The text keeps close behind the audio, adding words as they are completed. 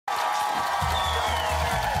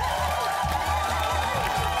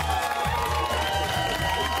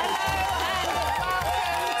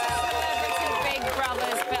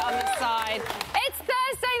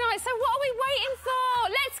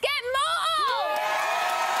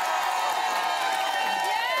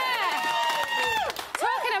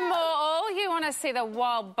see the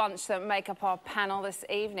wild bunch that make up our panel this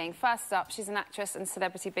evening. First up, she's an actress and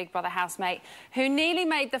Celebrity Big Brother housemate who nearly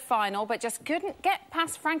made the final but just couldn't get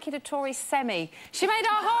past Frankie Dettori's semi. She made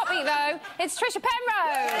our heartbeat, though. It's Trisha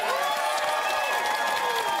Penrose.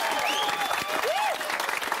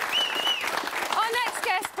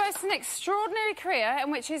 Boasts an extraordinary career in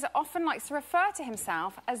which he often likes to refer to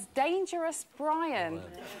himself as Dangerous Brian.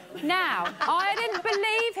 Now, I didn't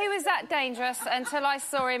believe he was that dangerous until I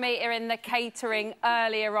saw him eat her in the catering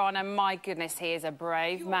earlier on, and my goodness, he is a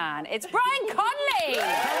brave man. It's Brian Conley!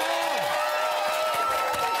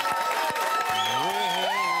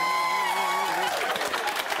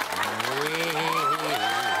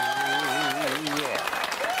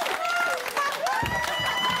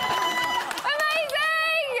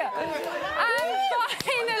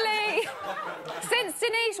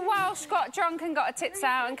 Welsh got drunk and got her tits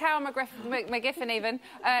out, and Carol McGiffin even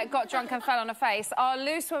got drunk and fell on her face. Our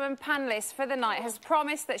Loose Woman panellist for the night has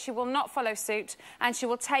promised that she will not follow suit and she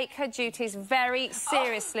will take her duties very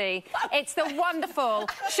seriously. It's the wonderful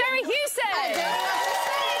Sherry Hewson!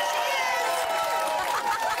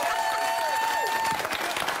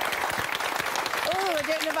 Oh, I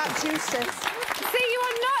don't know about juices. See, you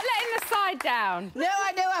are not letting the side down. No,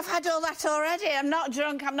 I know. I've had all that already. I'm not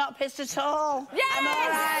drunk. I'm not pissed at all. Yes! I'm all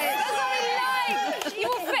right. That's what we like. You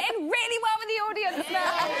will fit in really well with the audience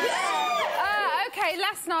now. OK,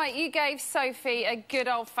 last night you gave Sophie a good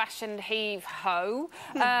old-fashioned heave-ho.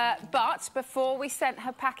 But before we sent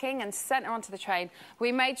her packing and sent her onto the train,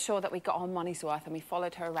 we made sure that we got our money's worth and we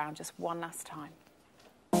followed her around just one last time.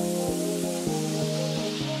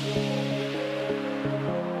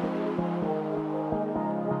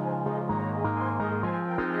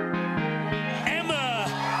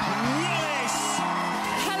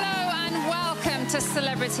 To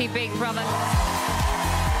Celebrity Big Brother.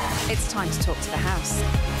 It's time to talk to the house.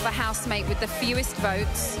 The housemate with the fewest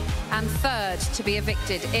votes and third to be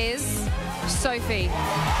evicted is Sophie.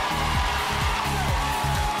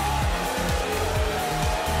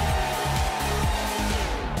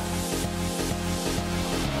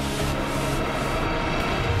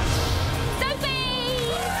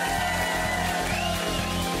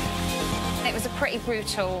 It was a pretty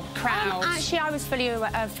brutal crowd. Actually, I was fully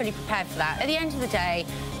prepared for that. At the end of the day,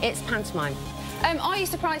 it's pantomime. Are you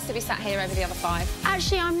surprised to be sat here over the other five?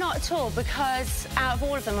 Actually, I'm not at all, because out of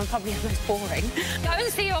all of them, I'm probably the most boring. Go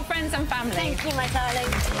and see your friends and family. Thank you, my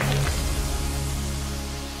darling.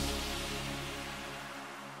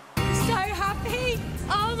 So happy.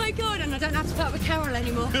 Oh, my God, and I don't have to put up with Carol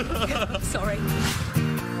anymore. Sorry.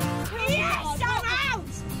 Yes, I'm out!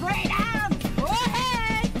 Bring it out! Go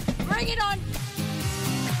ahead! Bring it on!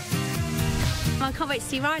 I can't wait to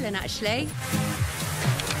see Rylan, actually.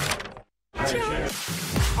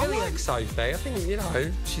 I like Sophie. I think, you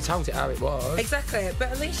know, she told it how it was. Exactly, but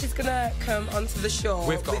at least she's going to come onto the show.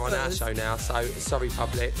 We've got on our show now, so sorry,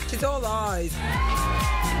 public. She's all eyes.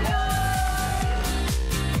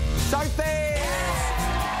 Sophie!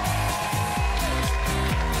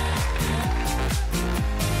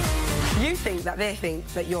 You think that they think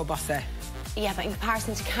that you're bossy? Yeah, but in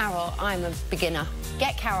comparison to Carol, I'm a beginner.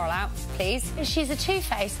 Get Carol out, please. She's a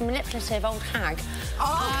two-faced, manipulative old hag.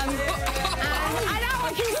 Oh. And I know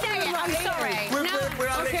I can say it, I'm sorry. We're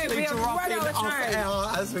literally dropping off air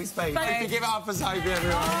as we speak. If you give it up for Sophie,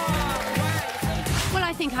 everyone. Well,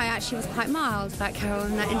 I think I actually was quite mild about Carol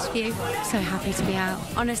in that interview. So happy to be out.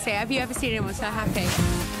 Honestly, have you ever seen anyone so happy?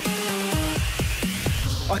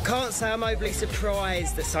 I can't say I'm overly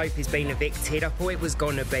surprised that Sophie's been evicted. I thought it was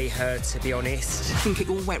going to be her, to be honest. I think it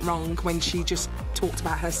all went wrong when she just talked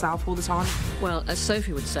about herself all the time. Well, as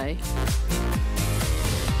Sophie would say.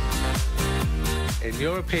 In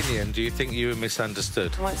your opinion, do you think you were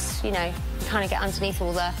misunderstood? Once, you know, you kind of get underneath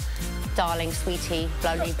all the darling, sweetie,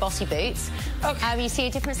 blondy, bossy boots, you see a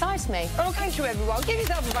different side to me. Oh, thank you, everyone. Give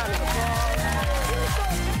yourself a round of applause.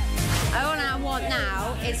 All I want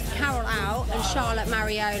now is Carol out and Charlotte,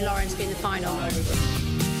 Mario, Lawrence be in the final.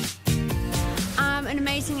 An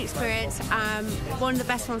amazing experience, one of the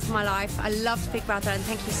best ones of my life. I loved Big Brother and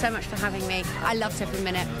thank you so much for having me. I loved every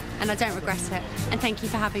minute and I don't regret it. And thank you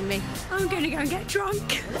for having me. I'm going to go and get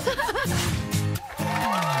drunk.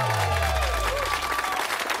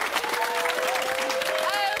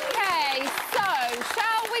 OK, so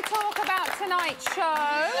shall we talk about tonight's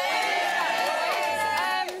show?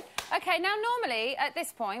 OK, now, normally, at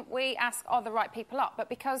this point, we ask, are the right people up? But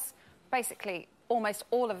because, basically, almost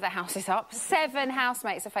all of the house is up, 7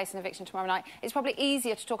 housemates are facing eviction tomorrow night, it's probably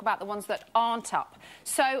easier to talk about the ones that aren't up.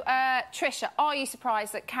 So, Trisha, are you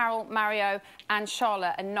surprised that Carol, Mario and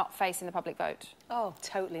Charlotte are not facing the public vote? Oh,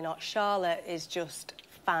 totally not. Charlotte is just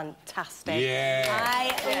fantastic. Yeah.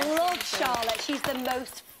 I love Charlotte. She's the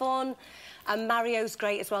most fun. And Mario's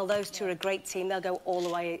great as well. Those two are a great team. They'll go all the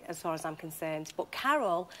way as far as I'm concerned. But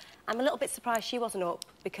Carol, I'm a little bit surprised she wasn't up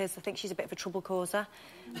because I think she's a bit of a trouble causer.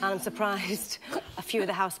 And I'm surprised a few of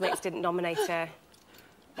the housemates didn't nominate her,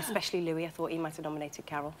 especially Louis. I thought he might have nominated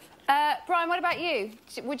Carol. Brian, what about you?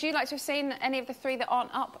 Would you like to have seen any of the three that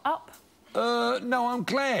aren't up? No, I'm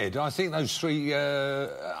glad. I think those three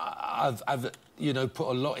have, you know, put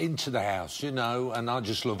a lot into the house, you know, and I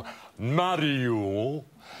just love Mario.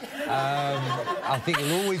 I think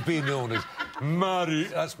he'll always be known as Mario.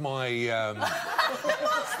 That's my...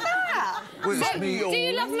 What's that? Well, it's me. Do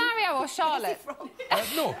you love Mario or Charlotte?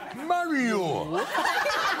 No, Mario.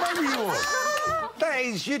 Mario. That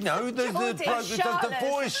is, you know, the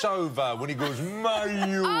voiceover when he goes,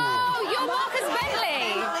 Mario. Oh, you're Marcus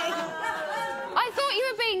Bentley. I thought you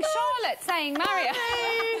were being Charlotte saying Mario.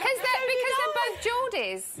 Because they're both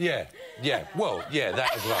Geordies. Yeah. Well, yeah,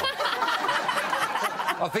 that as well.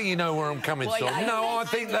 I think you know where I'm coming from. No, I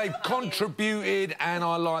think they've contributed and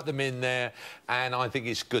I like them in there and I think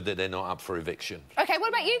it's good that they're not up for eviction. OK, what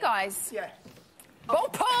about you guys? Yeah. Oh,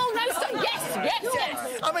 Paul, no, stop.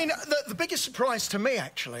 Yes. I mean, the biggest surprise to me,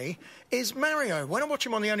 actually, is Mario. When I watch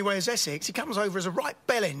him on The Only Way is Essex, he comes over as a right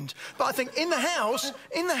bellend. But I think in the house,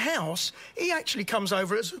 he actually comes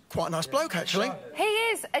over as quite a nice bloke, actually. He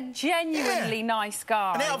is a genuinely nice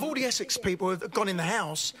guy. And out of all the Essex people who have gone in the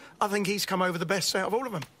house, I think he's come over the best out of all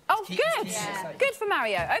of them. Oh, good. Yeah. Good for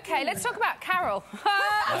Mario. OK, let's talk about Carol.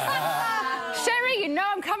 Sherry, you know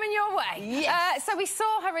I'm coming your way. Yes. So we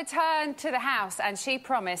saw her return to the house and she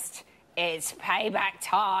promised it's payback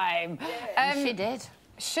time. She did.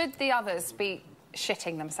 Should the others be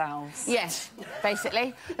shitting themselves? Yes,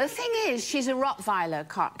 basically. The thing is, she's a Rottweiler,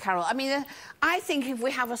 Carol. I mean, I think if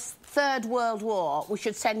we have a third world war, we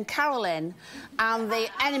should send Carol in and the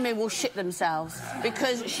enemy will shit themselves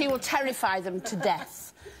because she will terrify them to death.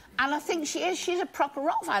 And I think she is. She's a proper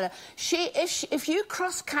Rottweiler. If you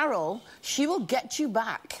cross Carol, she will get you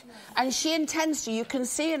back. And she intends to. You can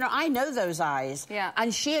see in her... I know those eyes. Yeah.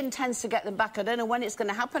 And she intends to get them back. I don't know when it's going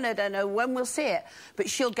to happen. I don't know when we'll see it. But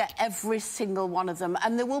she'll get every single one of them.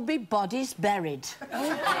 And there will be bodies buried.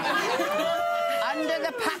 Under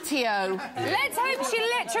the patio. Let's hope she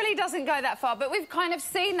literally doesn't go that far. But we've kind of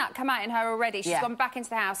seen that come out in her already. She's gone back into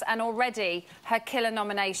the house and already her killer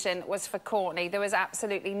nomination was for Courtney. There was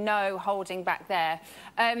absolutely no holding back there.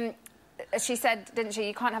 She said, didn't she,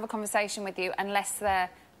 you can't have a conversation with you unless there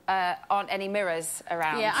aren't any mirrors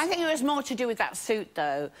around. Yeah, I think it was more to do with that suit,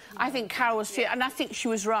 though. I think Carol was... And I think she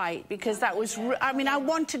was right, because that was... I mean, I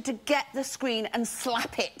wanted to get the screen and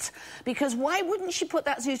slap it, because why wouldn't she put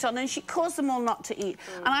that suit on? And she caused them all not to eat.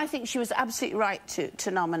 And I think she was absolutely right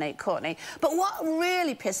to nominate Courtney. But what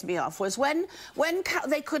really pissed me off was when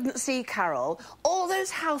they couldn't see Carol, all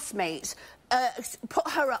those housemates... put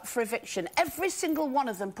her up for eviction. Every single one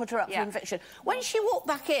of them put her up for eviction. When she walked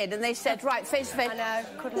back in and they said, right, face to face,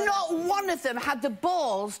 not one of them had the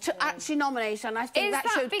balls to actually nominate her, and I think that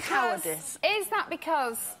showed cowardice. Is that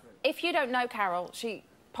because, if you don't know Carol, she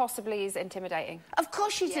possibly is intimidating? Of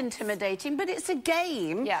course she's intimidating, but it's a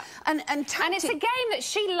game. Yeah. And it's a game that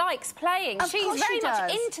she likes playing. She's very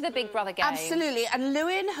much into the Big Brother game. Absolutely. And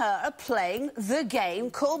Louis and her are playing the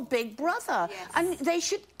game called Big Brother. Yes. And they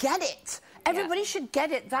should get it. Everybody should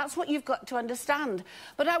get it. That's what you've got to understand.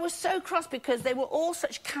 But I was so cross because they were all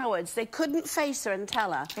such cowards. They couldn't face her and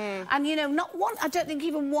tell her. And, you know, not one... I don't think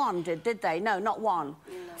even one did they? No, not one.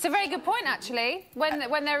 It's a very good point, actually. When they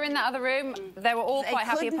were in that other room, they were all quite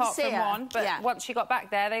happy apart from one. But once she got back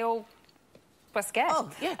there, they all were scared. Oh,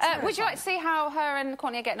 yeah. Would you like to see how her and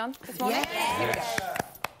Courtney are getting on this morning? Yeah. Here we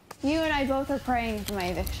go. You and I both are praying for my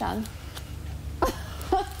eviction.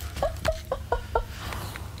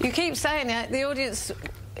 You keep saying it, the audience,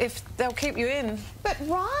 if they'll keep you in. But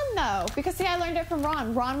Ron, though, because, see, I learned it from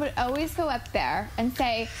Ron. Ron would always go up there and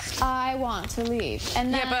say, I want to leave.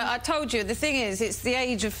 And then... Yeah, but I told you, the thing is, it's the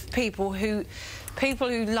age of people who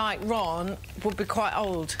like Ron would be quite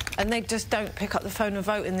old, and they just don't pick up the phone and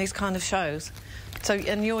vote in these kind of shows. So,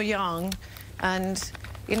 and you're young, and,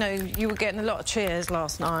 you know, you were getting a lot of cheers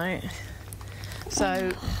last night.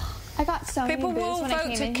 So... I got so many people will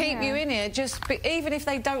vote to keep you in here. Even if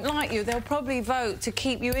they don't like you, they'll probably vote to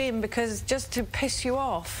keep you in because just to piss you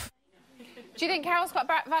off. Do you think Carol's got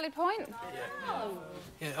a valid point?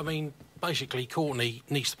 Yeah, I mean, basically, Courtney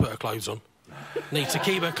needs to put her clothes on. Needs to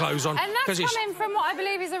keep her clothes on. And that's coming from what I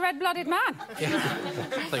believe is a red-blooded man. Yeah,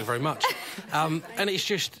 thank you very much. And it's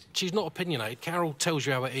just, she's not opinionated. Carol tells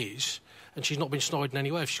you how it is. and she's not been sniding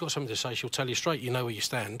anywhere. If she's got something to say, she'll tell you straight. You know where you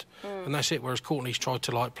stand, and that's it. Whereas Courtney's tried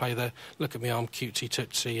to, like, play the look at me, I'm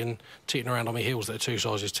cutesy-tootsie and teeting around on my heels that are 2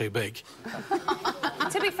 sizes too big.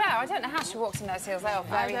 To be fair, I don't know how she walks in those heels. They are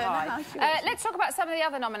very high. Let's talk about some of the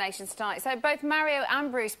other nominations tonight. So both Mario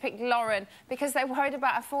and Bruce picked Lauren because they're worried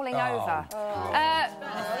about her falling over.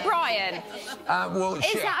 Brian,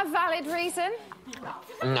 is that a valid reason?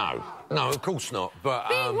 No, of course not. But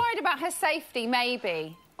being worried about her safety,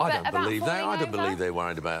 maybe. I don't believe that. I don't believe they're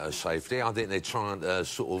worried about her safety. I think they're trying to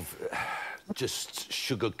sort of just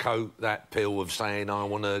sugarcoat that pill of saying I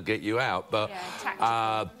want to get you out. But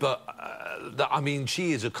I mean,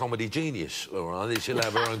 she is a comedy genius. All right, she'll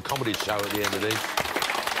have her own comedy show at the end of this.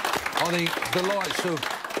 I think the likes of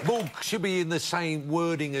should be in the same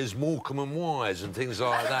wording as Morecambe and Wise and things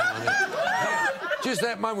like that. I mean, just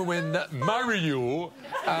that moment when Mario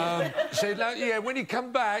said, yeah, when you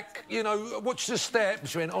come back, you know, watch the steps.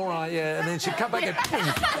 She went, all right, yeah, and then she'd come back and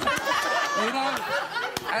you know,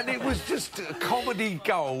 and it was just comedy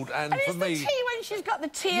gold. And for me, the tea when she's got the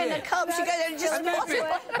tea in the cup, she goes and just that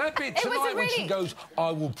bit tonight when she goes,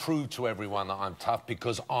 I will prove to everyone that I'm tough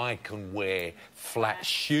because I can wear flat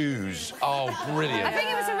shoes. Oh, brilliant. I think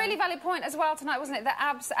it was a really valid point as well tonight, wasn't it, that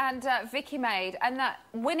Abs and Vicky made, and that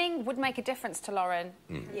winning would make a difference to Lauren.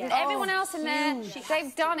 Everyone else in there,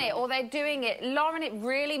 they've done it or they're doing it. Lauren, it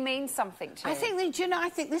really means something to you. I think, do you know, I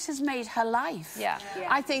think this has made her life.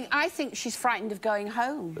 I think she's frightened of going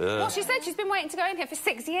home. Well, she said she's been waiting to go in here for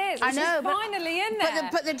 6 years. I know, she's finally in there.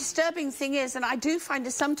 But the disturbing thing is, and I do find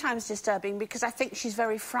it sometimes disturbing because I think she's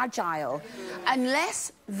very fragile,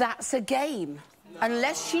 unless that's a game.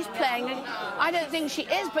 Unless she's playing... I don't think she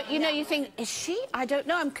is, but, you know, you think, is she? I don't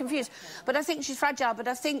know, I'm confused. But I think she's fragile, but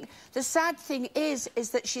I think the sad thing is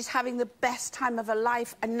that she's having the best time of her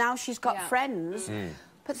life, and now she's got friends...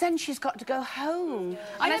 But then she's got to go home.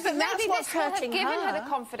 I know, but maybe this will have given her the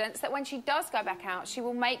confidence that when she does go back out, she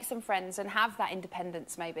will make some friends and have that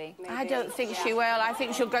independence, maybe. I don't think she will. I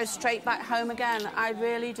think she'll go straight back home again. I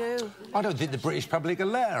really do. I don't think the British public will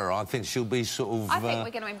let her. I think she'll be sort of... I think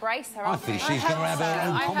we're going to embrace her, I think she's going to have her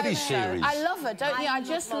own comedy series. I love her, don't you? I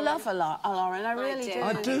just love her, Lauren. I really do.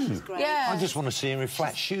 I do. Yeah. I just want to see her in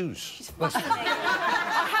flat shoes. I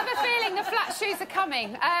have a feeling the flat shoes are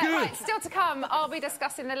coming. Right, still to come, I'll be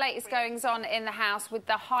discussing the latest goings-on in the house with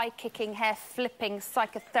the high-kicking, hair-flipping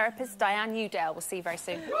psychotherapist Diane Udale. We'll see you very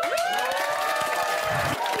soon. Welcome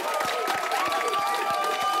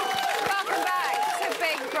back to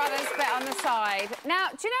Big Brother's Bet on the Side. Now,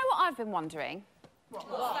 do you know what I've been wondering?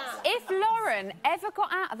 If Lauren ever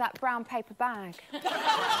got out of that brown paper bag.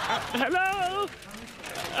 Hello?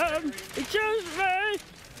 Excuse me?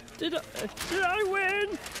 Did I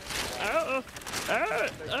win?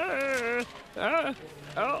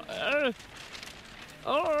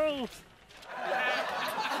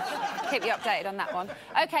 Keep you updated on that one.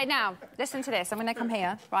 OK, now, listen to this. I'm going to come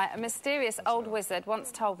here. Right, a mysterious old wizard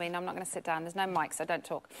once told me, and I'm not going to sit down, there's no mic, so don't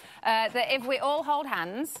talk, that if we all hold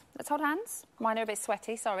hands... Let's hold hands. Mine are a bit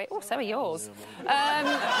sweaty, sorry. Oh, so are yours. And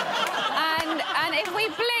if we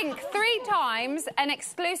blink 3 times, an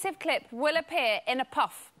exclusive clip will appear in a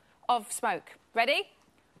puff of smoke. Ready?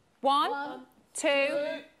 1, 2,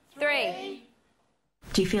 3.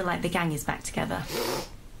 Do you feel like the gang is back together?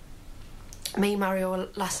 Me and Mario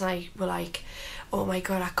last night were like, oh my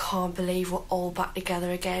God, I can't believe we're all back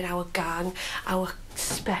together again. Our gang, our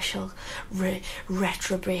special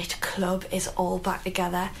retrobate club is all back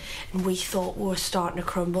together. And we thought we were starting to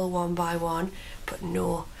crumble one by one, but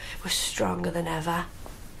no, we're stronger than ever.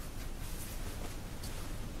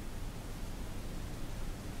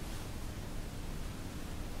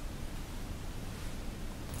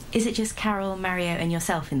 Is it just Carol, Mario and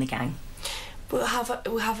yourself in the gang? We'll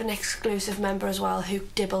have an exclusive member as well who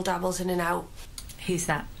dibble-dabbles in and out. Who's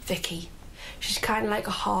that? Vicky. She's kind of like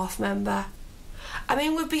a half member. I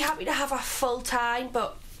mean, we'd be happy to have her full-time,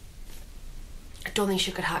 but I don't think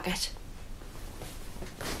she could hack it.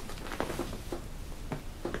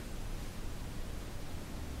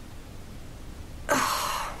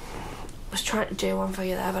 I was trying to do one for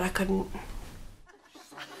you there, but I couldn't.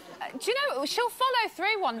 Do you know, she'll follow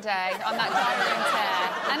through one day on that diary room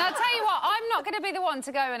tear. And I'll tell you what, I'm not going to be the one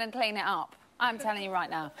to go in and clean it up. I'm telling you right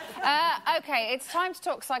now. OK, it's time to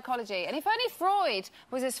talk psychology. And if only Freud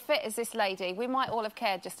was as fit as this lady, we might all have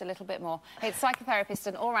cared just a little bit more. It's psychotherapist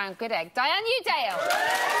and all-round good egg, Diane Udale.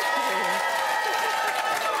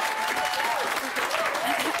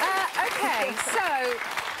 OK, so...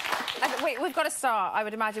 we've got to start, I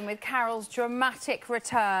would imagine, with Carol's dramatic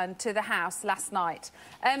return to the house last night.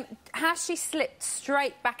 Has she slipped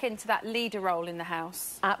straight back into that leader role in the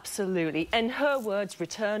house? Absolutely. In her words,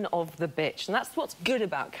 return of the bitch. And that's what's good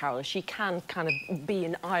about Carol. She can kind of be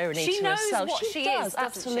an irony to herself. She knows what she is,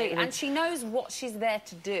 absolutely. She? And she knows what she's there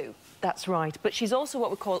to do. That's right. But she's also what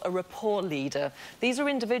we call a rapport leader. These are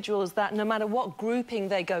individuals that, no matter what grouping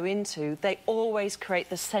they go into, they always create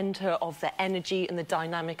the centre of the energy and the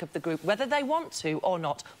dynamic of the group, whether they want to or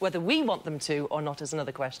not. Whether we want them to or not is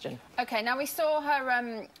another question. OK, now we saw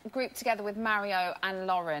her group together with Mario and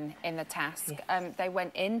Lauren in the task. Yes. They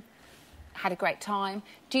went in, had a great time.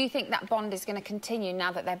 Do you think that bond is going to continue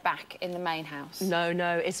now that they're back in the main house? No,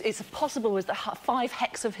 no. It's possible as the 5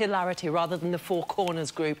 hecks of hilarity rather than the 4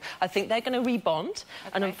 corners group. I think they're going to rebond. Okay.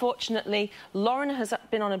 And unfortunately, Lauren has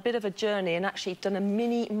been on a bit of a journey and actually done a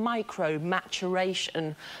micro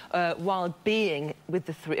maturation while being with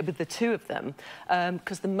the 2 of them,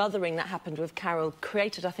 because the mothering that happened with Carol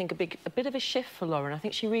created, I think, a bit of a shift for Lauren. I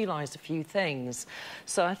think she realised a few things.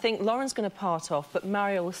 So I think Lauren's going to part off, but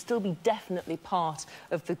Mario will still be definitely part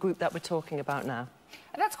of the group that we're talking about now.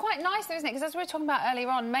 That's quite nice, though, isn't it? Because as we were talking about earlier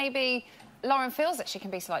on, maybe Lauren feels that she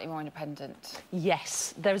can be slightly more independent.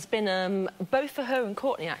 Yes, there's been, both for her and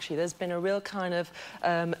Courtney, actually, there's been a real kind of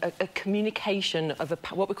a communication of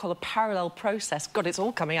what we call a parallel process. God, it's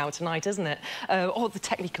all coming out tonight, isn't it? Or the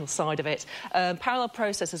technical side of it. Parallel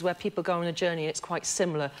process is where people go on a journey and it's quite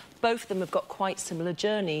similar. Both of them have got quite similar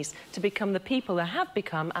journeys to become the people they have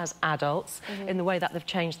become as adults in the way that they've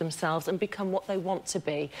changed themselves and become what they want to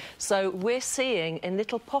be. So we're seeing in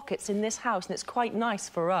little pockets in this house, and it's quite nice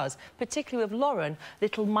for us, particularly with Lauren,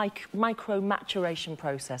 little micro maturation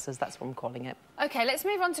processes. That's what I'm calling it. OK, let's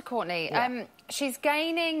move on to Courtney. Yeah. She's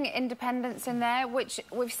gaining independence in there, which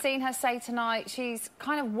we've seen her say tonight she's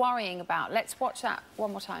kind of worrying about. Let's watch that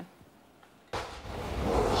one more time.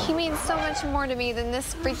 He means so much more to me than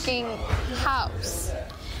this freaking house.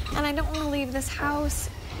 And I don't want to leave this house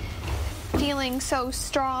feeling so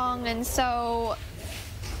strong and so,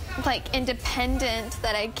 like, independent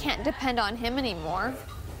that I can't depend on him anymore.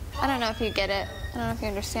 I don't know if you get it. I don't know if you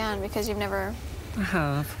understand, because you've never... I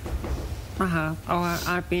have. Oh,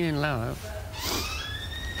 I've been in love.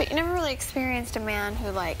 But you never really experienced a man who,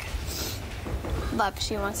 like, loves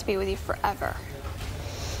you, wants to be with you forever.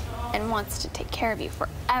 And wants to take care of you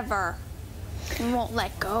forever. And won't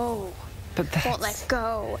let go. But that's... Won't let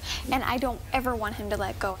go. And I don't ever want him to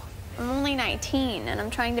let go. I'm only 19, and I'm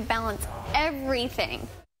trying to balance everything.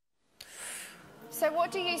 So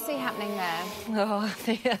what do you see happening there? Oh, I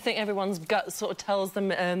think everyone's gut sort of tells them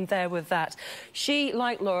there with that. She,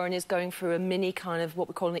 like Lauren, is going through a mini kind of what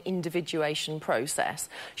we call an individuation process.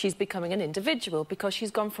 She's becoming an individual because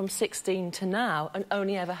she's gone from 16 to now and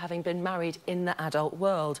only ever having been married in the adult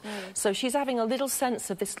world. So she's having a little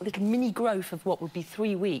sense of this little mini growth of what would be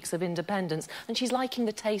 3 weeks of independence, and she's liking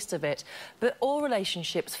the taste of it. But all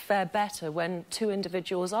relationships fare better when 2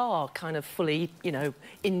 individuals are kind of fully, you know,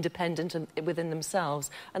 independent and within themselves.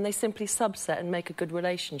 And they simply subset and make a good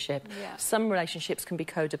relationship. Yeah. Some relationships can be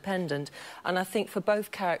codependent, and I think for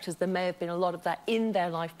both characters there may have been a lot of that in their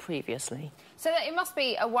life previously. So it must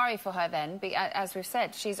be a worry for her then, as we've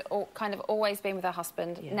said. She's kind of always been with her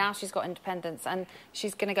husband. Yeah. Now she's got independence, and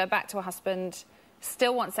she's going to go back to her husband,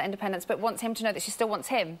 still wants that independence, but wants him to know that she still wants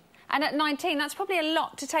him. And at 19, that's probably a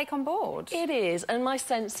lot to take on board. It is, and my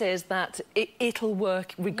sense is that it'll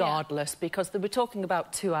work regardless, because we're talking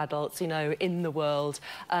about 2 adults, you know, in the world,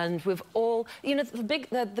 and we've all... You know, the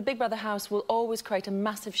Big Brother house will always create a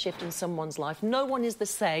massive shift in someone's life. No one is the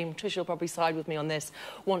same. Trish will probably side with me on this.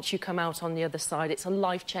 Once you come out on the other side, it's a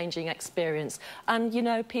life-changing experience. And, you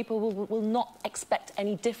know, people will not expect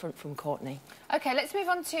any different from Courtney. OK, let's move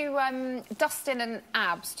on to Dustin and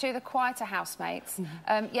Abs, 2 of the quieter housemates.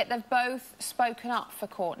 Yet they've both spoken up for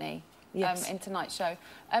Courtney in tonight's show.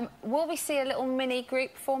 Will we see a little mini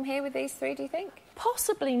group form here with these 3, do you think?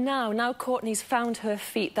 Possibly now Courtney's found her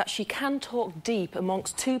feet, that she can talk deep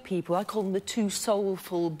amongst 2 people. I call them the 2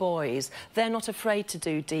 soulful boys. They're not afraid to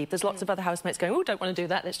do deep. There's lots of other housemates going, oh, don't want to do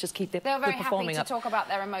that, let's just keep the performing up. They're very happy to talk about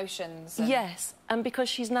their emotions. Yes, and because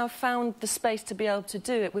she's now found the space to be able to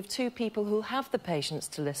do it with 2 people who have the patience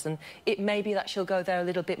to listen, it may be that she'll go there a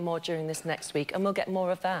little bit more during this next week, and we'll get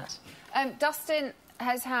more of that. Dustin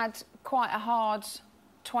has had quite a hard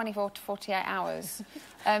 24 to 48 hours.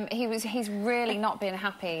 He's really not been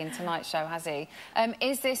happy in tonight's show, has he?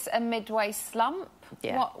 Is this a midway slump?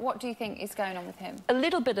 Yeah. What do you think is going on with him? A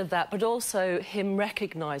little bit of that, but also him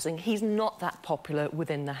recognising he's not that popular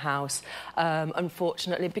within the house,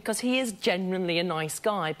 unfortunately, because he is genuinely a nice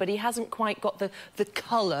guy, but he hasn't quite got the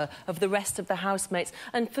colour of the rest of the housemates.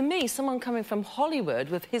 And for me, someone coming from Hollywood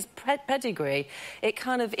with his pedigree,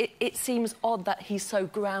 it seems odd that he's so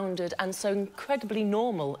grounded and so incredibly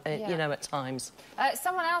normal, you know, at times.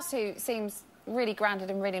 Someone else who seems really grounded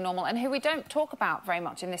and really normal, and who we don't talk about very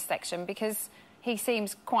much in this section because he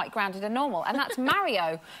seems quite grounded and normal, and that's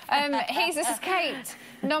Mario. He's escaped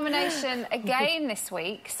nomination again this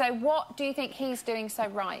week, so what do you think he's doing so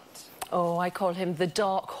right? Oh, I call him the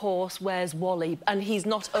dark horse, where's Wally? And he's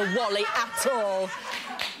not a Wally at all.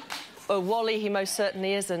 A Wally he most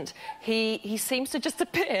certainly isn't. He seems to just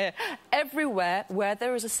appear everywhere where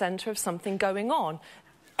there is a centre of something going on.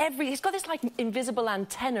 He's got this, like, invisible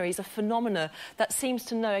antenna. He's a phenomena that seems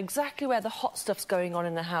to know exactly where the hot stuff's going on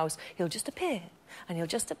in the house. He'll just appear, and he'll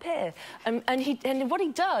just appear. And what he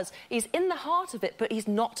does, he's in the heart of it, but he's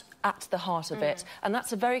not at the heart of it. And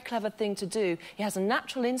that's a very clever thing to do. He has a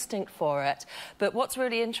natural instinct for it. But what's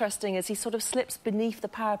really interesting is he sort of slips beneath the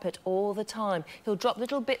parapet all the time. He'll drop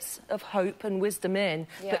little bits of hope and wisdom in,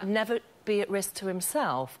 but never be at risk to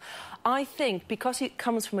himself. I think because he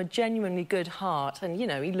comes from a genuinely good heart, and, you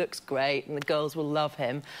know, he looks great and the girls will love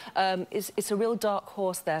him, it's a real dark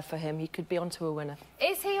horse there for him. He could be onto a winner.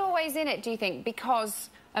 Is he always in it, do you think?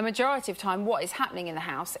 Because a majority of time what is happening in the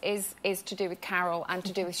house is to do with Carol and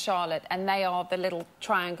to do with Charlotte, and they are the little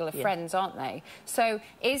triangle of friends, aren't they? So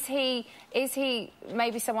is he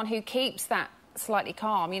maybe someone who keeps that slightly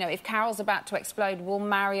calm? You know, if Carol's about to explode, will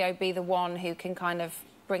Mario be the one who can kind of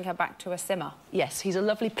bring her back to a simmer? Yes, he's a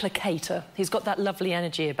lovely placator. He's got that lovely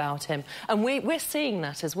energy about him. And we're seeing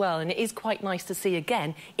that as well, and it is quite nice to see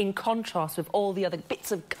again, in contrast with all the other bits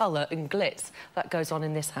of colour and glitz that goes on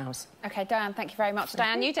in this house. OK, Diane, thank you very much.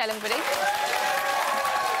 Diane, you tell everybody.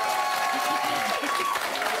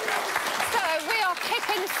 So, we are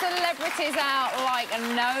kicking celebrities out like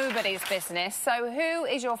nobody's business. So, who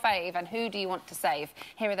is your fave and who do you want to save?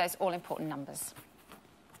 Here are those all-important numbers.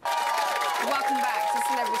 Welcome back to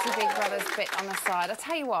Celebrity Big Brother's Bit on the Side. I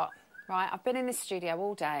tell you what, right, I've been in this studio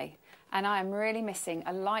all day and I am really missing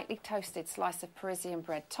a lightly toasted slice of Parisian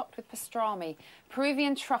bread topped with pastrami,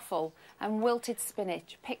 Peruvian truffle and wilted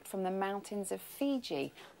spinach picked from the mountains of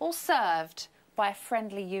Fiji, all served by a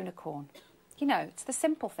friendly unicorn. You know, it's the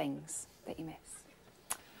simple things that you miss.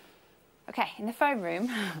 OK, in the phone room,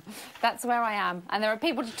 that's where I am, and there are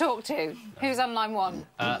people to talk to. Who's on line one?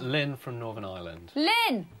 Lynn from Northern Ireland.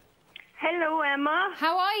 Lynn! Hello, Emma.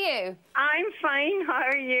 How are you? I'm fine. How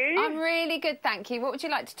are you? I'm really good, thank you. What would you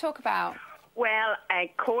like to talk about? Well,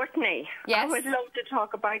 Courtney. Yes? I would love to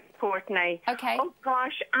talk about Courtney. OK. Oh,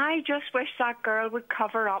 gosh, I just wish that girl would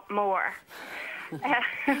cover up more. She's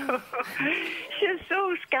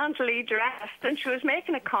so scantily dressed, and she was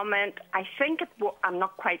making a comment. I think I'm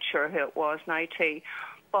not quite sure who it was now, too.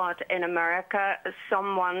 But in America,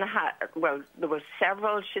 someone had, well, there were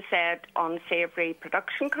several, she said, unsavoury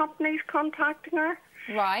production companies contacting her.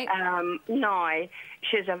 Right. Now,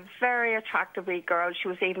 she's a very attractive wee girl. She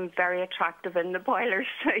was even very attractive in the boiler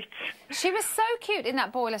suit. She was so cute in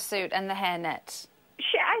that boiler suit and the hairnet.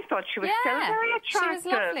 I thought she was still very attractive. She was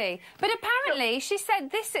lovely. But apparently, she said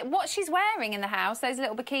what she's wearing in the house, those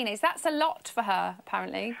little bikinis, that's a lot for her,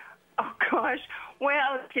 apparently. Oh, gosh.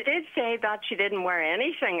 Well, she did say that she didn't wear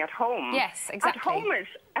anything at home. Yes, exactly.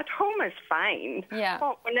 At home is fine. Yeah.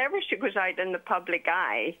 But whenever she goes out in the public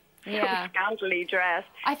eye, so scantily dressed.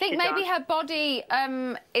 I think maybe her body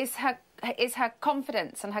is her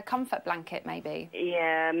confidence and her comfort blanket, maybe.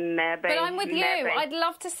 Yeah, maybe. But I'm with you. Maybe. I'd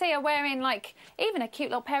love to see her wearing, like, even a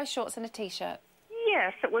cute little pair of shorts and a T-shirt.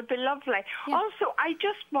 Yes, it would be lovely. Yeah. Also, I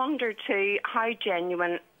just wonder, too, how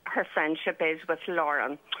genuine her friendship is with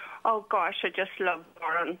Lauren. Oh, gosh, I just love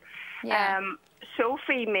Lauren. Yeah.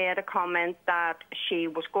 Sophie made a comment that she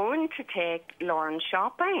was going to take Lauren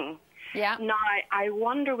shopping. Yeah. Now, I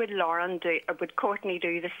wonder would Courtney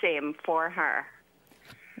do the same for her?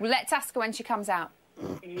 Well, let's ask her when she comes out.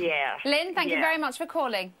 Yeah. Lynn, thank you very much for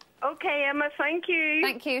calling. OK, Emma, thank you.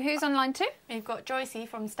 Thank you. Who's on line two? We've got Joycey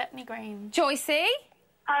from Stepney Green. Joycey?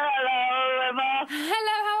 Hello, Emma.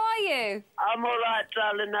 Hello, how are you? I'm all right,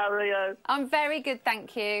 darling. How are you? I'm very good,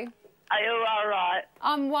 thank you. Are you all right?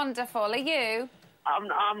 I'm wonderful. Are you? I'm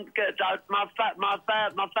good. My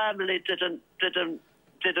family didn't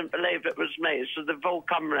believe it was me, so they've all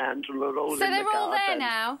come round and we're all in the garden. So they're all there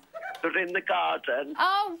now? They're in the garden.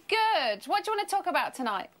 Oh, good. What do you want to talk about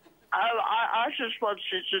tonight? I just wanted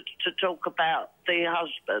to talk about the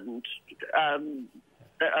husband,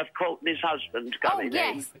 of Courtney's husband coming in. Oh,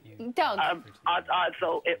 yes, Doug. I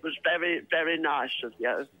thought it was very, very nice of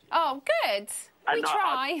you. Oh, good. We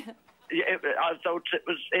try. I thought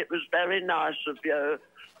it was very nice of you.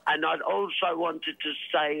 And I also wanted to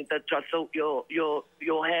say that I thought your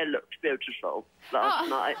hair looked beautiful last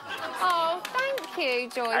night. Oh, thank you,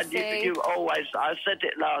 Joycey. And you always... I said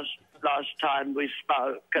it last time we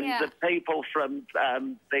spoke, and the people from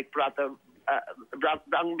Big Brother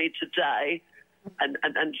rang me today and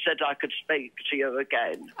said I could speak to you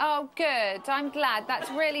again. Oh, good. I'm glad. That's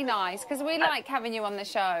really nice, because we like having you on the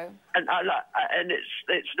show. And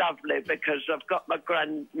it's lovely because I've got my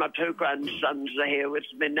two grandsons are here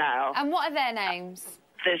with me now. And what are their names?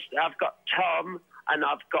 I've got Tom and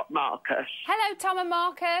I've got Marcus. Hello, Tom and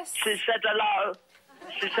Marcus. She said hello.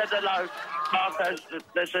 She said hello. Marcus,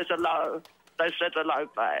 they said hello. They said hello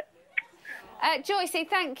back. Joycey,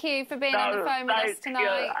 thank you for being on the phone with us tonight.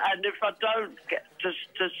 You. And if I don't get to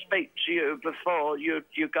speak to you before you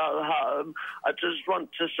go home, I just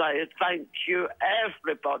want to say thank you,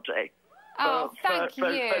 everybody. Thank you.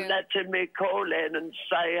 For letting me call in and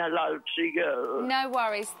say hello to you. No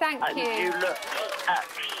worries, thank you. And you look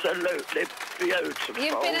absolutely beautiful.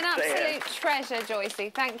 You've been an absolute treasure,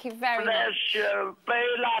 Joycey. Thank you very much. Bless you. Be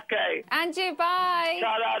lucky. And you, bye.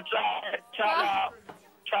 Shut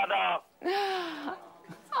up.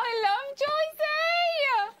 I love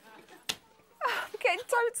Joycey. I'm getting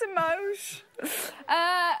totes emotion.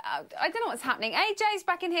 I don't know what's happening. AJ's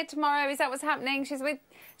back in here tomorrow. Is that what's happening? She's with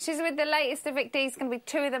the latest of Vic D. It's going to be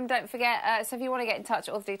 2 of them, don't forget. So if you want to get in touch,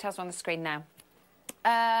 all the details are on the screen now.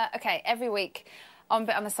 OK, every week on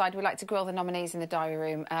Bit on the Side, we like to grill the nominees in the diary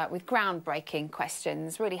room with groundbreaking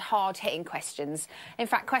questions, really hard-hitting questions. In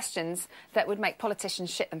fact, questions that would make politicians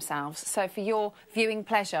shit themselves. So for your viewing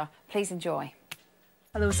pleasure, please enjoy.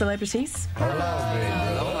 Hello, celebrities.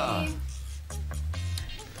 Hello.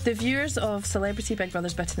 The viewers of Celebrity Big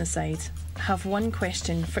Brother's Bit on the Side have one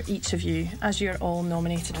question for each of you, as you're all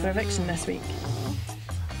nominated for eviction this week.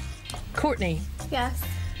 Courtney. Yes.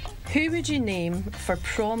 Who would you name for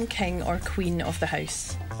prom king or queen of the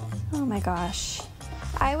house? Oh my gosh.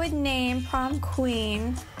 I would name prom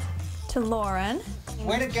queen to Lauren.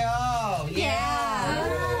 Way to go! Yeah!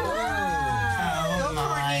 Oh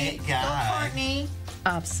my God. Go, Courtney.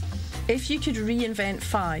 Abs, if you could reinvent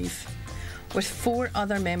 5 with 4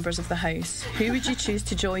 other members of the house, who would you choose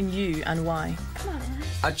to join you and why? Come on.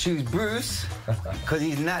 I'd choose Bruce, because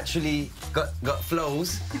he's naturally got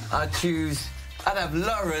flows. I'd have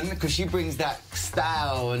Lauren, because she brings that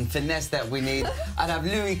style and finesse that we need. I'd have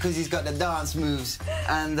Louis, because he's got the dance moves.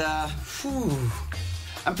 And, and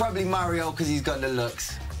probably Mario, because he's got the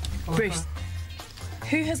looks. Bruce,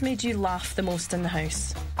 who has made you laugh the most in the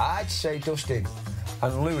house? I'd say Dustin.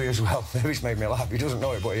 And Louis as well. Louis made me laugh. He doesn't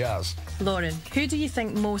know it, but he has. Lauren, who do you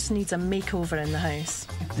think most needs a makeover in the house?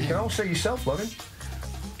 You can all say yourself, Lauren.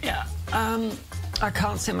 Yeah, I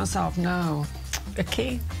can't say myself, no.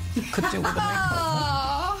 Vicky, you could do with a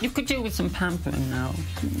makeover. You could do with some pampering now.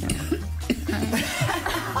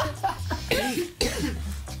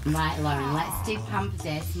 Right, Lauren, let's do Pamper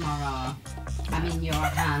Day tomorrow. I'm in your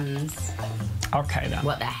hands. OK, then.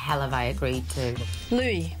 What the hell have I agreed to?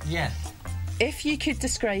 Louis. Yes. If you could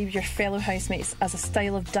describe your fellow housemates as a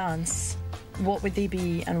style of dance, what would they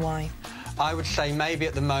be and why? I would say maybe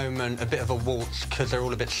at the moment a bit of a waltz, because they're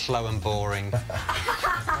all a bit slow and boring.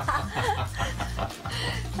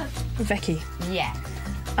 Vicky. Yeah.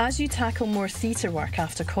 As you tackle more theatre work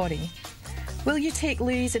after Corrie, will you take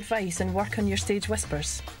Louis' advice and work on your stage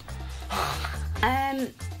whispers?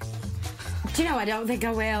 Do you know, I don't think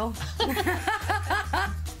I will.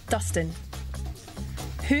 Dustin,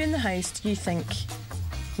 who in the house do you think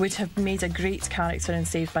would have made a great character in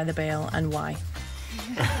Saved by the Bell and why?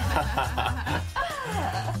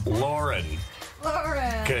 Lauren.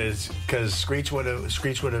 Lauren. Because Screech would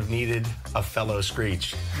have needed a fellow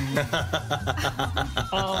Screech.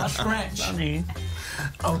 Oh, Scratch. Funny.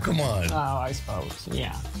 Oh, come on. Oh, I suppose.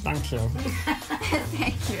 Yeah. Thank you.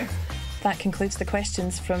 Thank you. That concludes the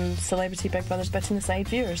questions from Celebrity Big Brother's Bit on the Side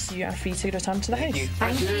viewers. You are free to return to the house.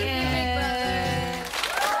 Thank you.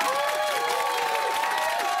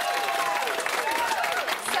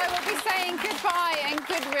 So we'll be saying goodbye and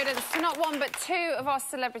good riddance to not one but 2 of our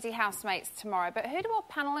celebrity housemates tomorrow. But who do our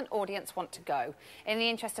panel and audience want to go? In the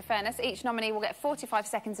interest of fairness, each nominee will get 45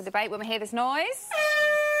 seconds of debate when we hear this noise.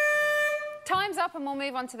 Time's up and we'll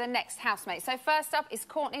move on to the next housemate. So first up is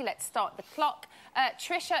Courtney. Let's start the clock.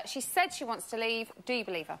 Trisha, she said she wants to leave. Do you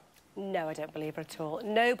believe her? No, I don't believe her at all.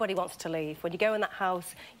 Nobody wants to leave. When you go in that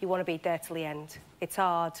house, you want to be there till the end. It's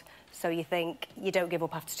hard, so you think you don't give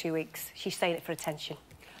up after 2 weeks. She's saying it for attention.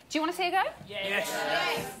 Do you want to see her go? Yes.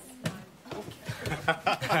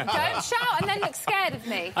 Don't shout and then look scared of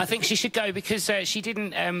me. I think she should go because she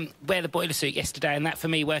didn't wear the boiler suit yesterday, and that, for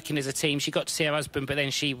me, working as a team, she got to see her husband, but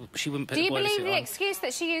then she wouldn't put the boiler suit on. Do you believe the excuse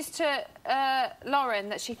that she used to Lauren,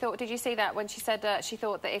 that she thought... Did you see that when she said she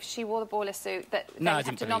thought that if she wore the boiler suit that they would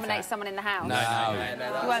have to nominate someone in the house? No.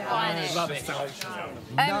 You weren't buying it. Rubbish.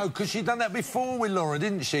 No, because she'd done that before with Laura,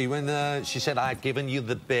 didn't she? When she said, I've given you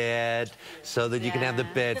the bed so that you can have the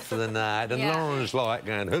bed for the night. And Laura was like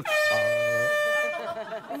going...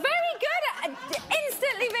 Very good at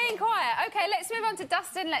instantly being quiet. OK, let's move on to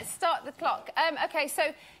Dustin. Let's start the clock. OK,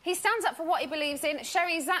 so he stands up for what he believes in.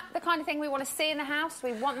 Sherry, is that the kind of thing we want to see in the house?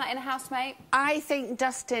 We want that in a housemate? I think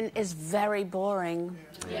Dustin is very boring.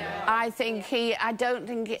 Yeah. I think I don't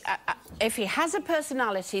think... if he has a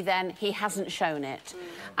personality, then he hasn't shown it.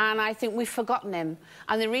 And I think we've forgotten him.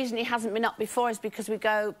 And the reason he hasn't been up before is because we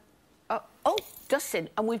go... Oh, Dustin,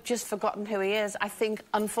 and we've just forgotten who he is. I think,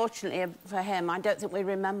 unfortunately for him, I don't think we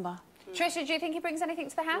remember. Trisha, do you think he brings anything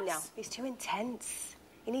to the house? No, he's too intense.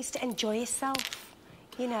 He needs to enjoy himself.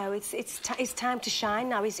 You know, it's time to shine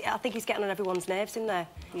now. I think he's getting on everyone's nerves in there.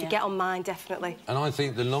 Yeah. To get on mine, definitely. And I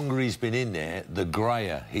think the longer he's been in there, the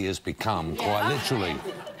greyer he has become, quite literally.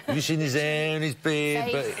 Have you seen his hair and his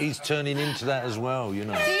beard? But he's turning into that as well, you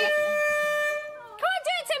know.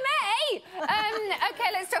 OK,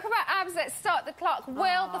 let's talk about abs. Let's start the clock.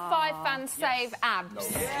 Will the 5 fans save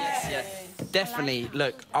abs? Yes. Definitely.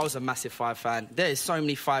 Look, I was a massive 5 fan. There is so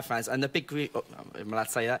many 5 fans, and the big... I'm allowed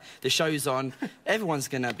to say that. The show's on. Everyone's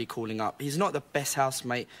going to be calling up. He's not the best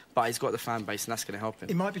housemate, but he's got the fan base, and that's going to help him.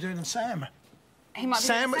 He might be doing a Sam. He might be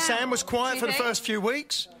doing Sam was quiet for the first few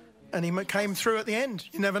weeks, and he came through at the end.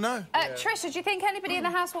 You never know. Trisha, do you think anybody in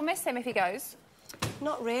the house will miss him if he goes?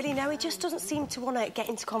 Not really, no. He just doesn't seem to want to get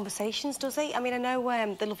into conversations, does he? I mean, I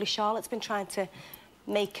know the lovely Charlotte's been trying to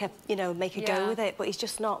make a go with it, but he's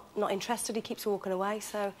just not interested. He keeps walking away,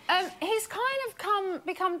 so... He's kind of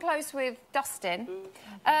become close with Dustin.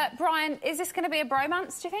 Brian, is this going to be a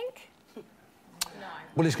bromance, do you think?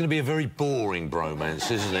 Well, it's going to be a very boring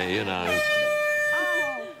bromance, isn't it, you know?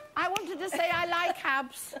 I wanted to say I like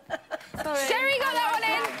abs. Sherry got that one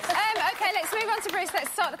in. OK, let's move on to Bruce.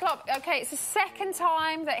 Let's start the clock. OK, it's the second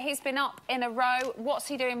time that he's been up in a row. What's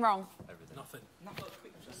he doing wrong? Nothing.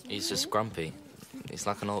 He's just grumpy. He's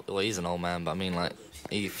like an old... Well, he's an old man, but I mean, like,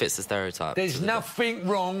 he fits the stereotype. There's nothing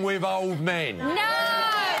wrong with old men. No! There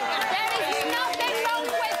is nothing wrong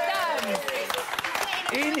with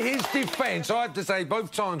them! In his defence, I have to say,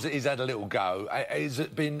 both times that he's had a little go, has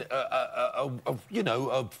been, you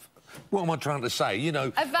know, what am I trying to say? You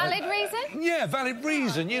know... A valid reason? Yeah, valid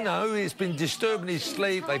reason, you know. It's been disturbing his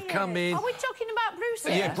sleep, they've come in... Are we talking about Bruce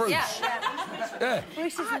here? Yeah, Bruce. Yeah.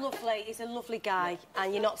 Bruce is lovely. He's a lovely guy,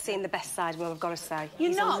 and you're not seeing the best side of him, I've got to say.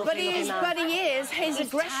 You're not, but he is. His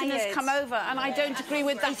aggression has come over, and I don't agree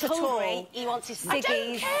with that at all. He wants his ciggies. I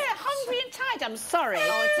don't care. Hungry and tired, I'm sorry.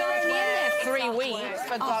 Oh, it's only in there 3 weeks,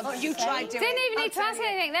 for God's sake. You tried to... Didn't even need to ask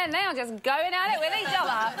anything then. They are just going at it with each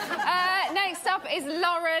other. Next up is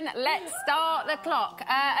Lauren. Let's start the clock.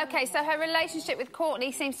 OK, so her relationship with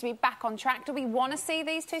Courtney seems to be back on track. Do we want to see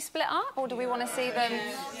these two split up, or do we want to see them...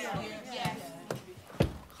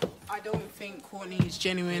 I don't think Courtney is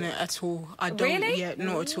genuine at all. I don't. Really? Yeah,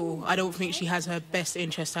 not at all. I don't think she has her best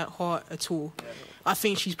interest at heart at all. I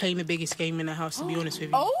think she's playing the biggest game in the house, to be honest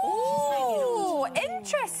with you. Oh,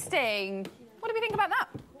 interesting. What do we think about that?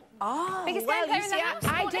 Oh, Biggest well, game you player see, in the house,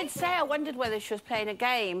 I Courtney? did say I wondered whether she was playing a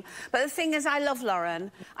game. But the thing is, I love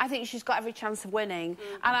Lauren. I think she's got every chance of winning.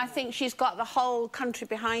 And I think she's got the whole country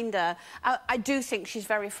behind her. I do think she's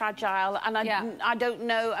very fragile. And I don't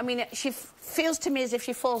know. I mean, she feels to me as if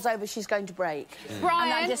she falls over, she's going to break.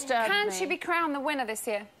 Brian, can she be crowned the winner this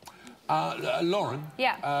year? Lauren?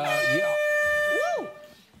 Yeah. Yeah. Woo!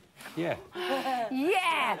 Yeah.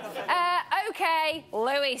 Yeah. OK,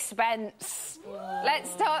 Louis Spence. Let's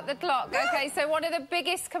start the clock. OK, so one of the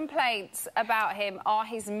biggest complaints about him are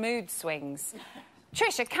his mood swings.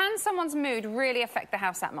 Trisha, can someone's mood really affect the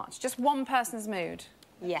house that much? Just one person's mood?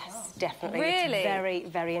 Yes, definitely. Really? It's very,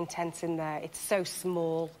 very intense in there. It's so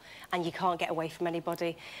small and you can't get away from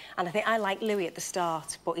anybody. And I think I liked Louis at the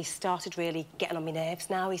start, but he started really getting on my nerves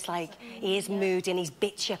now. He's like, he is moody and he's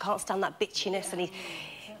bitchy. I can't stand that bitchiness, and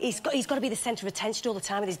he's got to be the centre of attention all the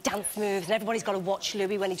time with his dance moves, and everybody's got to watch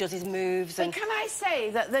Louis when he does his moves. But can I say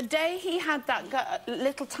that the day he had that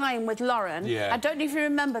little time with Lauren, I don't know if you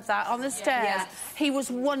remember that, on the stairs, he was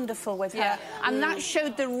wonderful with her. And that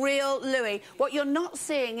showed the real Louis. What you're not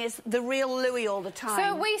seeing is the real Louis all the time. So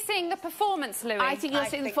are we seeing the performance Louis? I think you're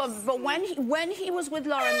seeing the performance. But when he was with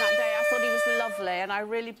Lauren that day, I thought he was lovely, and I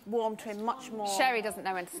really warmed to him much more. Sherry doesn't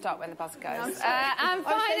know when to stop when the buzzer goes. No, and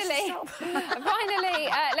finally,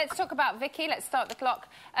 let's talk about Vicky. Let's start the clock.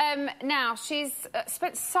 Now, she's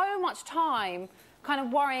spent so much time kind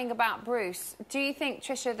of worrying about Bruce. Do you think,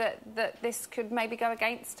 Tricia, that this could maybe go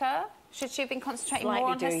against her? Should she have been concentrating more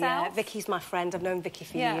on herself? Yeah. Vicky's my friend. I've known Vicky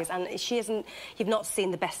for years, and she isn't... You've not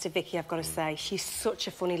seen the best of Vicky, I've got to say. She's such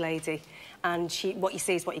a funny lady, and what you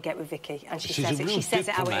see is what you get with Vicky, and she says it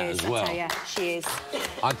how it is. Well. I tell you, she is.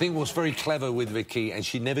 I think what's very clever with Vicky, and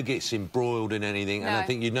she never gets embroiled in anything, and I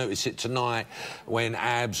think you notice it tonight when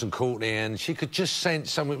Abs and Courtney, and she could just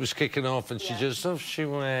sense something was kicking off, and she just, off she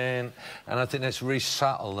went. And I think that's really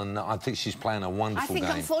subtle, and I think she's playing a wonderful game. I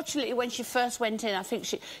think, unfortunately, when she first went in, I think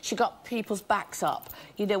she got people's backs up,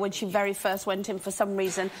 you know, when she very first went in for some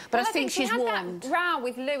reason. But I think she's warmed. She had that row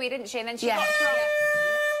with Louis, didn't she? And then she got thrown.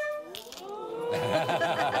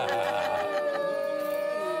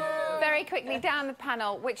 Very quickly down the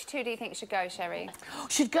panel, which two do you think should go, Sherry?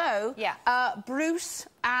 Should go? Yeah. Bruce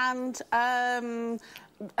and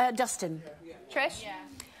Dustin. Trish? Yeah.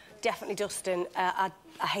 Definitely Dustin.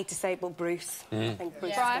 I hate to say it, but Bruce. I think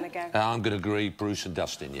Bruce is going to go. I'm going to agree, Bruce and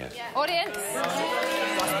Dustin, Audience?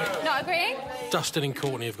 Not agreeing? Dustin and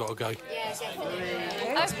Courtney have got to go. Yeah, definitely.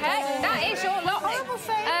 OK, that is your lot.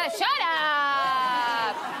 Shut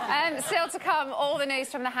up! Still to come, all the news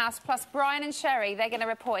from the house, plus Brian and Sherry. They're going to be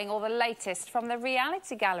reporting all the latest from the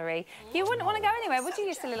reality gallery. You wouldn't want to go anywhere, would you,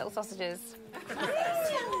 you silly little sausages?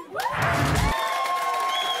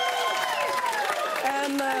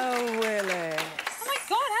 Emma Willis. Oh, my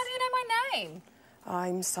God, how do you know my name?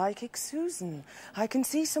 I'm Psychic Susan. I can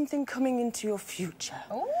see something coming into your future.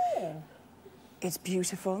 Oh. It's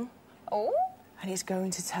beautiful. Oh. And it's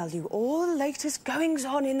going to tell you all the latest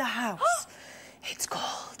goings-on in the house. It's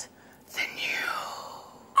called The New.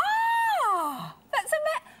 Ah! That's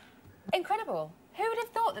incredible. Who would have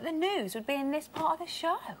thought that the news would be in this part of the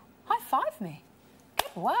show? High five me.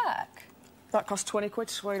 Good work. That cost 20 quid,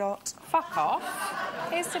 sweetheart. Fuck off.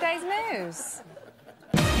 Here's today's news.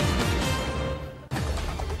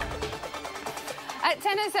 At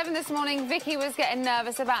 10:07 this morning, Vicky was getting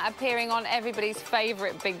nervous about appearing on everybody's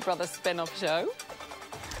favourite Big Brother spin-off show.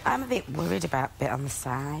 I'm a bit worried about it on the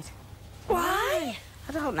side. Why?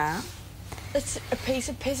 I don't know. It's a piece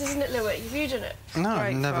of piss, isn't it, Louis? Have you done it? No,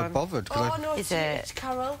 I've never bothered. Oh, no, it's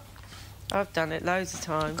Carol. I've done it loads of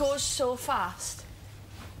times. It goes so fast.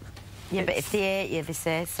 Yeah, but if they hate you, they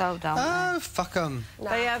say so, don't they? Oh, fuck them. Nah.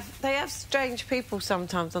 They have strange people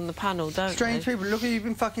sometimes on the panel, don't they? Strange people. Look who you've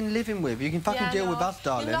been fucking living with. You can fucking deal with us,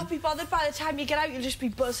 darling. You'll not be bothered by the time you get out. You'll just be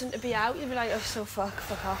buzzing to be out. You'll be like, oh, so fuck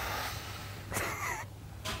off.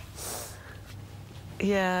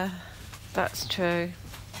 Yeah, that's true.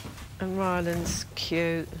 And Ryland's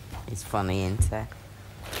cute. He's funny, isn't he? I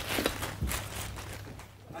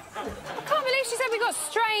can't believe she said we got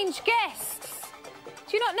strange guests.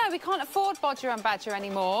 Do you not know we can't afford Bodger and Badger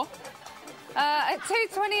anymore? At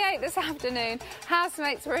 2:28 this afternoon,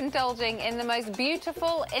 housemates were indulging in the most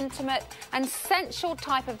beautiful, intimate and sensual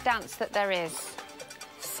type of dance that there is.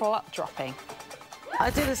 Slut dropping. I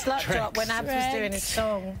did a slut drop when Abs was doing his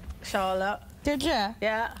song, Charlotte. Did you?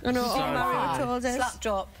 Yeah. I know, all Mary told us. Slut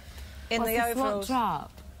drop. In the overalls. Slut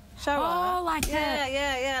drop? Charlotte. Oh, like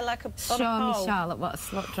Yeah, like a Show me, Charlotte, what a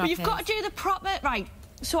slut drop But you've got to do the proper... Right,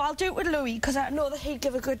 so I'll do it with Louis, because I know that he'd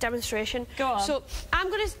give a good demonstration. Go on. So I'm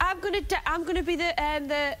gonna be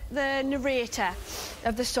the narrator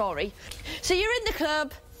of the story. So you're in the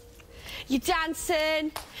club, you're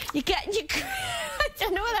dancing, you're getting your... I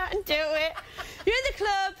don't know how to do it. You're in the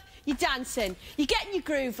club, you're dancing, you're getting your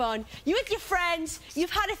groove on, you're with your friends,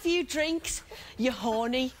 you've had a few drinks, you're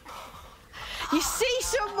horny. You see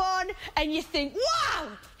someone and you think, wow,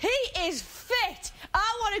 he is fit.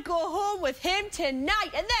 I want to go home with him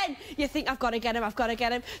tonight. And then you think, I've got to get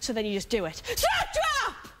him. So then you just do it. Slut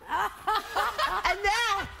drop! And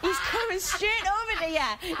there, he's coming straight over to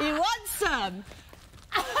you. He wants some.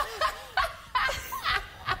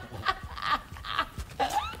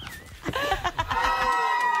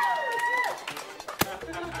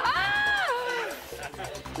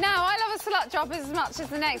 Now, I love a slut drop as much as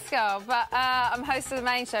the next girl, but I'm host of the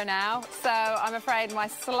main show now, so I'm afraid my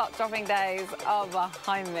slut dropping days are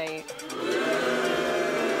behind me.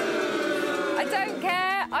 I don't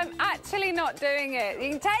care. I'm actually not doing it. You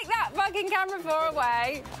can take that fucking camera 4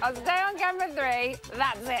 away. I'll stay on camera 3.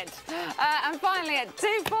 That's it. And finally, at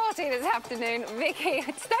 2:40 this afternoon, Vicky...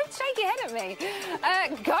 Don't shake your head at me.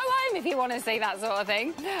 Go home if you want to see that sort of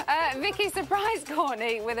thing. Vicky surprised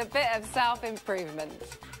Courtney with a bit of self-improvement.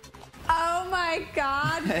 Oh, my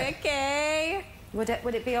God, Vicky. Would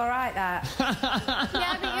it be all right, that?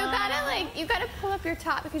 Yeah, but you gotta pull up your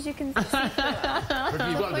top because you can see through it.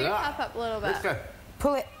 Pull your top up a little bit.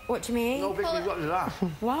 Pull it. What do you mean? No, Vicky, you've got to do that.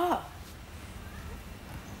 What?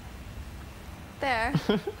 There.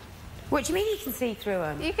 What do you mean you can see through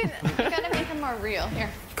them? You gotta make them more real. Here.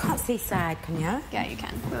 You can't see side, can you? Yeah, you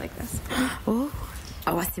can. Go like this. Oh,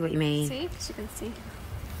 I see what you mean. See? Because you can see.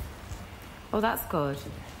 Oh, that's good.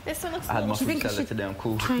 This one looks I had my cool. food salad today, I'm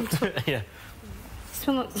cool. Yeah. This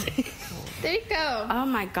one looks... There you go. Oh,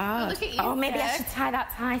 my God. Oh, look at you, oh, maybe I Vic. should tie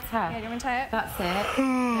that tighter. Yeah, you want me to tie it? That's it.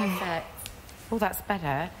 Perfect. Oh, that's better.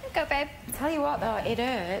 There you go, babe. I tell you what, though, it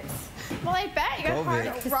hurts. Well, I bet. You got hard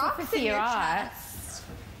It's rocks for in your heart. chest.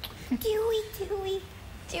 Dewy, dewy.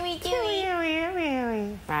 Dewy, dewy.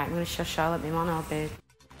 Right, I'm going to show Charlotte my mono boob.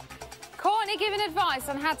 Courtney giving advice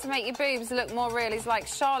on how to make your boobs look more real is like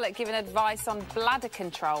Charlotte giving advice on bladder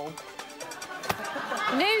control.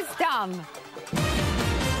 News done.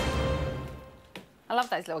 I love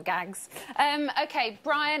those little gags. OK,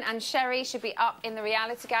 Brian and Sherry should be up in the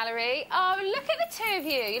reality gallery. Oh, look at the two of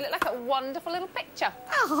you. You look like a wonderful little picture.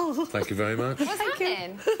 Oh. Thank you very much. What's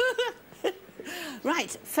happening?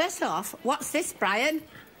 Right, first off, what's this, Brian?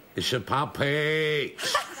 It's a puppy.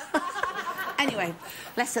 Anyway,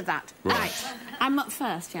 less of that. Right. I'm up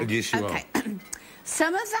first, yeah? Yes, you are.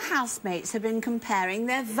 Some of the housemates have been comparing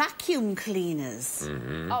their vacuum cleaners.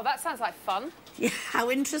 Mm-hmm. Oh, that sounds like fun. Yeah,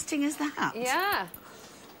 how interesting is that? Yeah.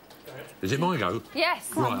 Is it my go?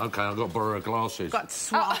 Yes. Right, OK, I've got to borrow glasses. Got to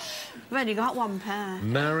swash. I've only got one pair.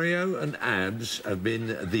 Mario and Abs have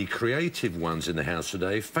been the creative ones in the house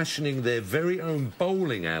today, fashioning their very own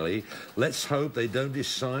bowling alley. Let's hope they don't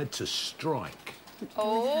decide to strike.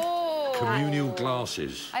 Oh. Communal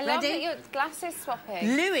glasses. I love Ready? that you're glasses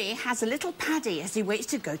swapping. Louis has a little paddy as he waits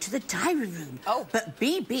to go to the diary room. Oh. But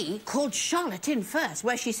BB called Charlotte in first,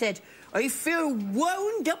 where she said, I feel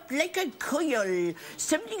wound up like a coil.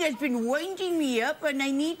 Something has been winding me up and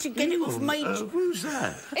I need to get it off my... Who's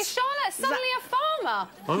that? Is Charlotte suddenly a farmer?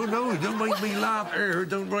 Oh, no, don't make me laugh.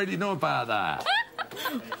 Don't really know about that.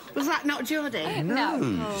 Was that not Geordie? No.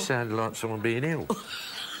 You sounded like someone being ill.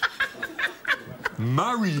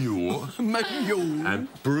 Mario and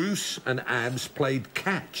Bruce and Abs played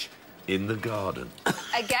catch in the garden.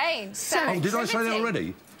 Again. Oh, did I say that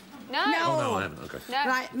already? No. Oh, no, I haven't. OK. No.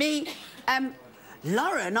 Right, me.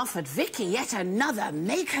 Lauren offered Vicky yet another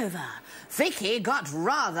makeover. Vicky got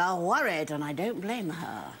rather worried, and I don't blame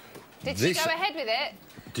her. Did she go ahead with it?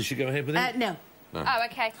 Did she go ahead with it? No. No. Oh,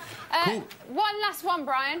 OK. Cool. One last one,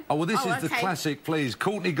 Brian. Oh, well, this is the classic, please.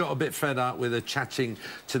 Courtney got a bit fed up with her chatting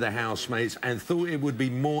to the housemates and thought it would be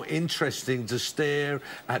more interesting to stare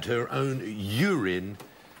at her own urine,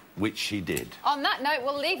 which she did. On that note,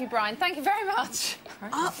 we'll leave you, Brian. Thank you very much.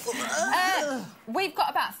 We've got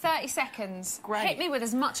about 30 seconds. Great. Hit me with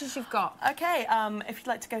as much as you've got. OK, if you'd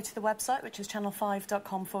like to go to the website, which is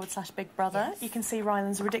channel5.com/Big Brother, Yes. you can see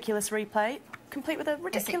Ryland's ridiculous replay, complete with a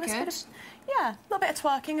ridiculous bit of... Yeah, a little bit of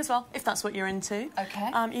twerking as well, if that's what you're into. OK.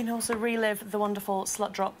 You can also relive the wonderful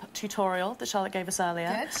slut drop tutorial that Charlotte gave us earlier.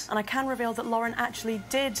 Good. And I can reveal that Lauren actually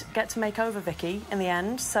did get to make over Vicky in the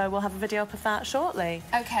end, so we'll have a video up of that shortly.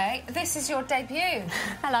 OK, this is your debut.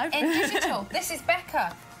 Hello. In digital. This is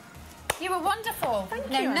Becca. You were wonderful. Thank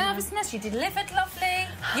no you, Anna. nervousness. You delivered lovely.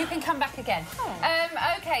 You can come back again.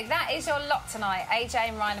 OK, that is your lot tonight. AJ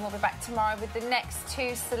and Ryland will be back tomorrow with the next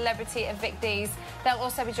two celebrity evictees. They'll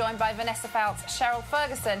also be joined by Vanessa Feltz, Cheryl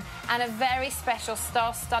Ferguson, and a very special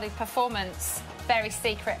star-studded performance. Very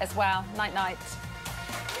secret as well. Night-night.